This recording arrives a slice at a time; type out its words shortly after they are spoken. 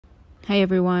Hi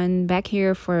everyone, back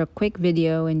here for a quick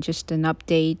video and just an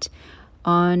update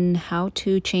on how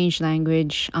to change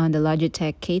language on the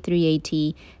Logitech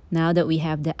K380 now that we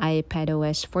have the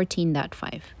iPadOS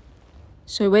 14.5.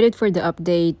 So I waited for the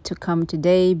update to come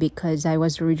today because I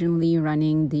was originally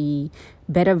running the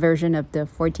beta version of the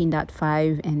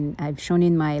 14.5, and I've shown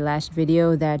in my last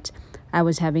video that I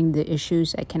was having the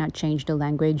issues. I cannot change the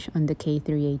language on the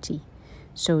K380.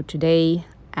 So today,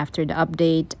 after the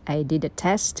update, I did a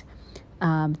test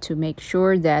to make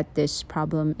sure that this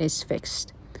problem is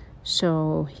fixed.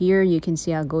 So here you can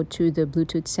see I'll go to the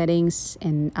Bluetooth settings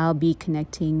and I'll be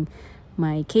connecting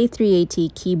my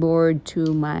K380 keyboard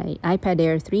to my iPad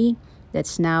Air 3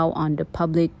 that's now on the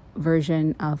public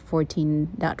version of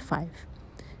 14.5.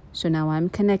 So now I'm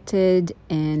connected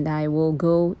and I will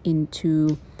go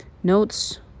into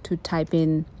Notes to type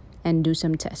in and do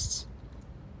some tests.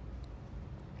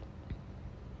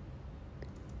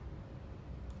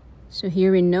 So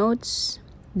here in Notes,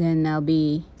 then I'll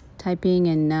be typing,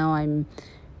 and now I'm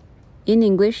in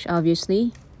English,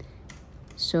 obviously.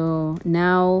 So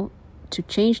now to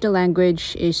change the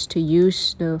language is to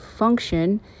use the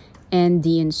function and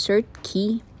the insert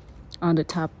key on the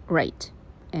top right.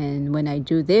 And when I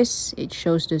do this, it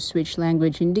shows the switch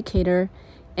language indicator.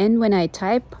 And when I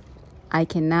type, I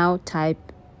can now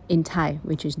type in Thai,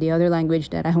 which is the other language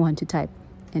that I want to type.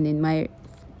 And in my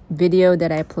video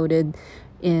that I uploaded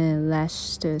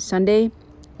last Sunday,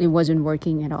 it wasn't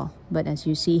working at all. But as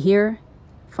you see here,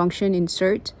 function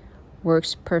insert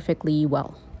works perfectly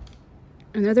well.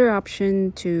 Another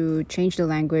option to change the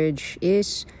language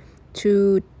is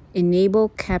to enable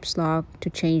caps lock to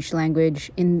change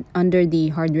language under the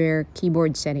hardware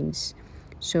keyboard settings.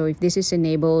 So if this is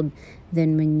enabled,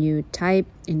 then when you type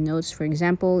in Notes, for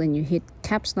example, and you hit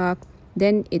caps lock,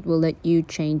 then it will let you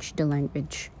change the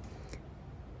language.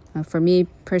 For me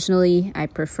personally, I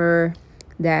prefer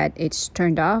that it's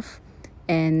turned off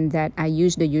and that I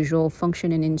use the usual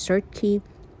function and insert key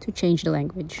to change the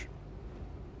language.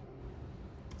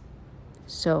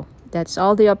 So that's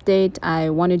all the update I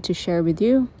wanted to share with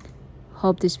you.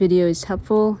 Hope this video is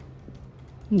helpful.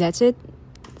 That's it.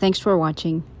 Thanks for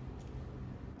watching.